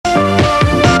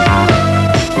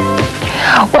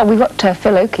Well, we've got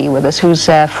Phil Oakey with us, who's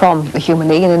from the Human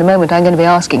League, and in a moment I'm going to be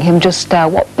asking him just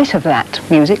what bit of that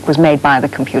music was made by the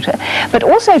computer. But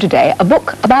also today, a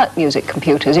book about music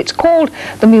computers. It's called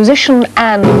The Musician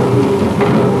and...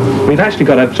 We've actually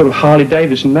got a sort of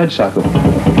Harley-Davidson motorcycle.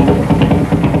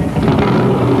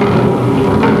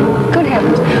 Good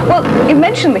heavens. Well, you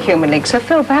mentioned the Human League, so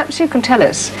Phil, perhaps you can tell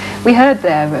us. We heard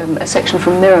there a section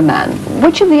from Mirror Man.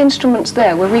 Which of the instruments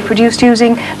there were reproduced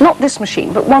using not this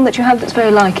machine, but one that you have that's very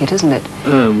like it, isn't it?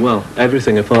 Well,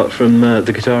 everything apart from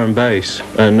the guitar and bass,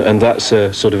 and that's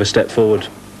sort of a step forward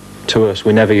to us.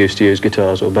 We never used to use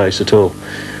guitars or bass at all,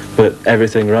 but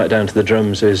everything right down to the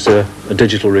drums is a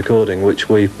digital recording which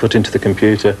we put into the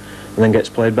computer and then gets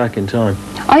played back in time.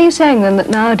 Are you saying then that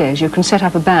nowadays you can set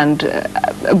up a band,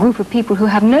 a group of people who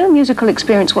have no musical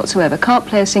experience whatsoever, can't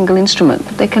play a single instrument,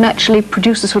 but they can actually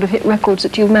produce the sort of hit records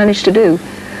that you've managed to do?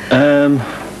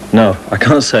 No, I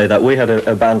can't say that. We had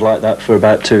a band like that for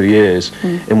about 2 years,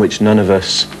 in which none of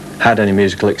us had any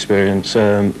musical experience.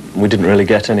 We didn't really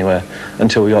get anywhere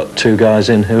until we got 2 guys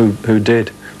in who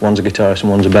did. One's a guitarist and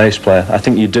one's a bass player. I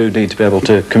think you do need to be able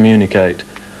to communicate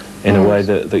in a way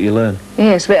that you learn.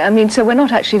 Yes, but I mean, so we're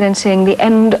not actually then seeing the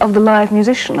end of the live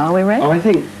musician, are we, Ray? Oh, I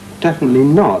think definitely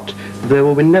not. There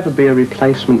will never be a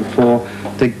replacement for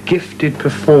the gifted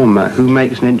performer who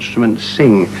makes an instrument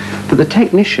sing. But the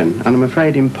technician, and I'm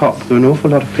afraid in pop there are an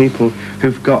awful lot of people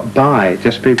who've got by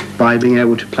just by being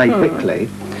able to play quickly.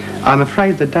 I'm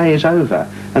afraid the day is over,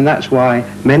 and that's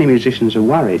why many musicians are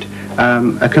worried.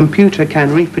 A computer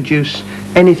can reproduce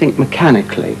anything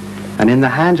mechanically, and in the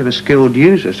hands of a skilled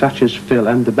user, such as Phil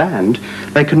and the band,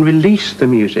 they can release the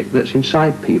music that's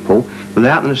inside people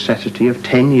without the necessity of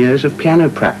 10 years of piano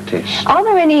practice. Are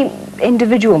there any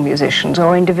individual musicians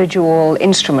or individual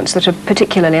instruments that are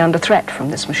particularly under threat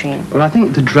from this machine? Well, I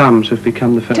think the drums have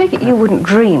become the first. Take it you wouldn't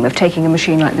dream of taking a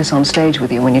machine like this on stage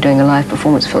with you when you're doing a live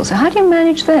performance, Phil, so how do you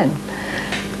manage then?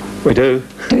 We do.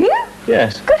 Do you?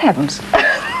 Yes. Good heavens.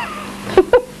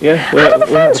 Yeah. How do the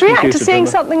fans react to seeing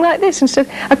something like this instead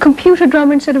of a computer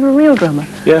drummer instead of a real drummer?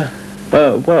 Yeah.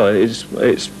 Well,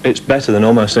 it's better than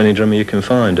almost any drummer you can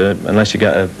find, unless you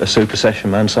get a super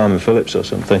session man, Simon Phillips or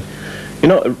something. You're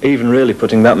not even really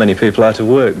putting that many people out of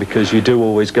work, because you do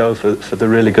always go for the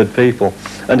really good people.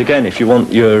 And again, if you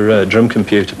want your drum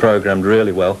computer programmed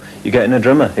really well, you get in a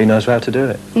drummer who knows how to do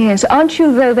it. Yes, aren't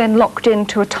you though then locked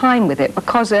into a time with it?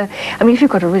 Because, I mean, if you've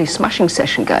got a really smashing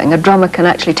session going, a drummer can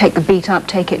actually take the beat up,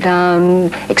 take it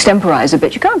down, extemporise a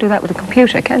bit. You can't do that with a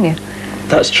computer, can you?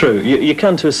 That's true. You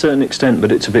can to a certain extent,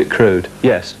 but it's a bit crude.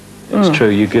 Yes, it's true,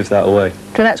 you give that away.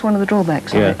 So that's one of the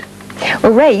drawbacks of it.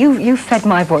 Well, Ray, you've fed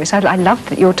my voice. I loved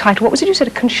that your title. What was it you said?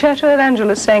 A Concerto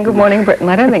Evangelist saying Good Morning Britain.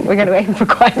 I don't think we're going to aim for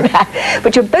quite that.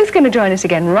 But you're both going to join us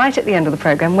again right at the end of the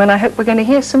programme, when I hope we're going to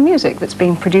hear some music that's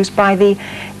been produced by the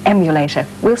emulator.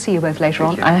 We'll see you both later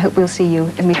on, and I hope we'll see you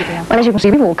immediately after. Well, as you can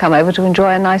see, we've all come over to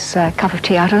enjoy a nice cup of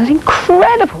tea out of that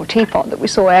incredible teapot that we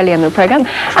saw earlier in the programme,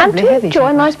 and to enjoy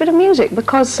a nice bit of music,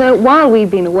 because while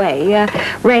we've been away,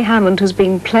 Ray Hammond has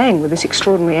been playing with this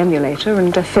extraordinary emulator,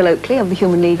 and Phil Oakey of the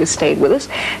Human League has stayed with us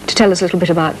to tell us a little bit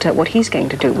about what he's going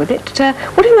to do with it.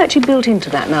 What have you actually built into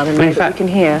that now, then, Ray, that we can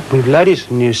hear? We've loaded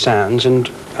some new sounds, and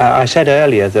I said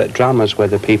earlier that drummers were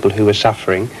the people who were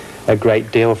suffering a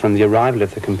great deal from the arrival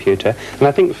of the computer, and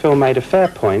I think Phil made a fair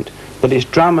point that it's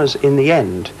drummers in the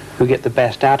end who get the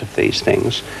best out of these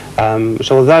things.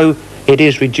 So although it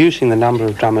is reducing the number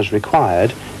of drummers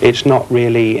required, it's not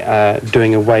really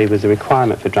doing away with the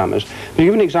requirement for drummers. To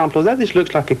give an example, although this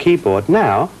looks like a keyboard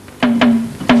now,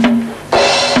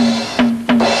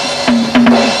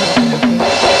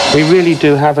 we really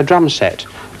do have a drum set.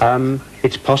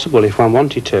 It's possible, if one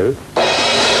wanted to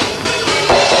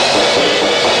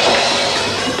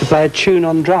play a tune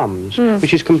on drums,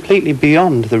 which is completely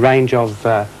beyond the range of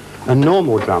a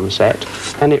normal drum set,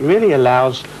 and it really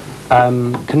allows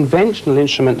conventional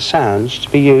instrument sounds to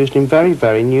be used in very,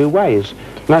 very new ways.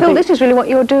 Phil, this is really what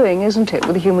you're doing, isn't it,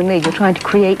 with the Human League? You're trying to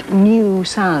create new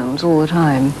sounds all the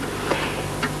time.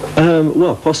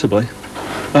 Well, possibly.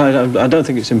 I don't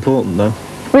think it's important, though.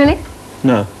 Really?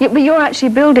 No. Yeah, but you're actually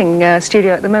building a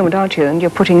studio at the moment, aren't you? And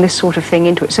you're putting this sort of thing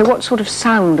into it. So what sort of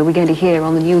sound are we going to hear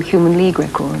on the new Human League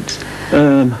records?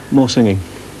 More singing.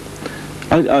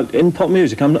 In pop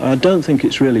music, I don't think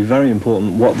it's really very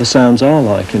important what the sounds are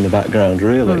like in the background,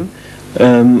 really.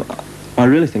 I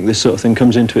really think this sort of thing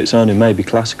comes into its own in maybe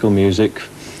classical music,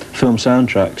 film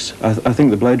soundtracks. I think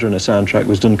the Blade Runner soundtrack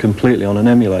was done completely on an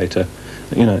emulator.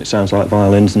 You know, it sounds like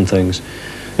violins and things.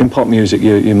 In pop music,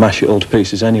 you mash it all to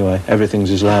pieces anyway.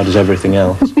 Everything's as loud as everything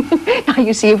else.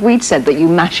 You see, if we'd said that you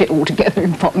mash it all together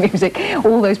in pop music,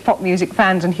 all those pop music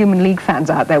fans and Human League fans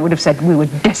out there would have said we were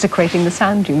desecrating the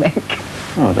sound you make.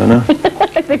 Oh, I don't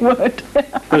know. They would.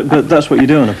 But that's what you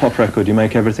do on a pop record. You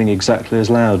make everything exactly as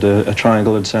loud. A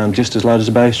triangle would sound just as loud as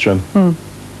a bass drum.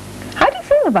 How do you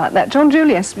feel about that, John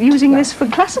Julius, using this for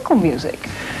classical music?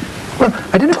 Well,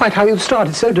 I don't know quite how you'd start.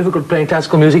 It's so difficult playing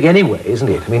classical music anyway, isn't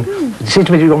it? I mean, it seems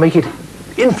to me you'll make it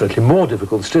infinitely more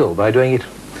difficult still by doing it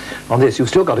on this. You've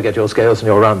still got to get your scales and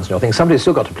your runs and your things. Somebody's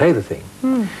still got to play the thing.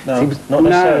 No, not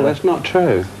necessarily. No, that's not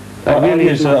true. I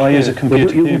use a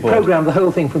computer You keyboard. program the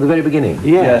whole thing from the very beginning.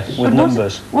 Yes. Yeah, with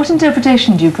numbers. What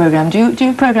interpretation do you program? Do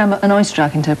you program an oyster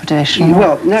interpretation?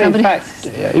 Well, no, in fact,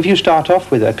 if you start off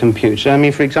with a computer, I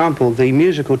mean, for example, the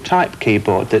musical type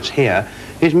keyboard that's here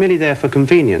is merely there for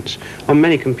convenience. On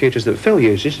many computers that Phil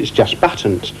uses, it's just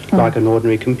buttons, like an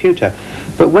ordinary computer.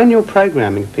 But when you're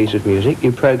programming a piece of music,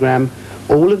 you program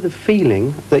all of the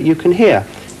feeling that you can hear.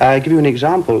 I'll give you an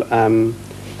example.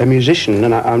 A musician,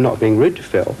 and I'm not being rude to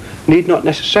Phil, need not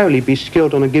necessarily be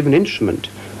skilled on a given instrument,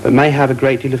 but may have a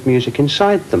great deal of music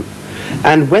inside them.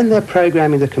 And when they're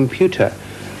programming the computer,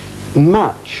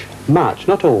 much,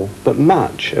 not all, but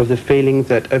much of the feeling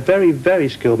that a very, very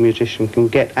skilled musician can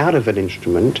get out of an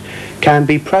instrument can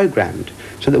be programmed,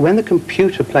 so that when the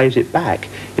computer plays it back,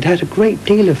 it has a great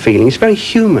deal of feeling. It's very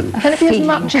human. I don't know if as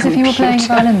much as if you were playing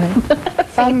violin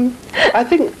then. I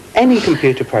think any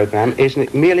computer program is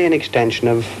merely an extension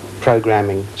of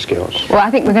programming skills. Well, I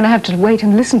think we're going to have to wait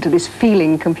and listen to this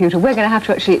feeling computer. We're going to have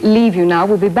to actually leave you now.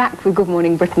 We'll be back with Good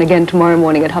Morning Britain again tomorrow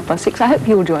morning at 6:30. I hope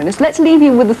you'll join us. Let's leave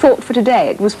you with the thought for today.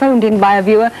 It was phoned in by a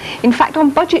viewer, in fact, on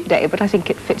budget day, but I think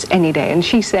it fits any day. And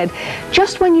she said,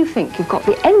 just when you think you've got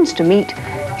the ends to meet,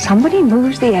 somebody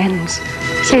moves the ends.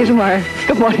 See you tomorrow.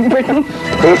 Good Morning Britain.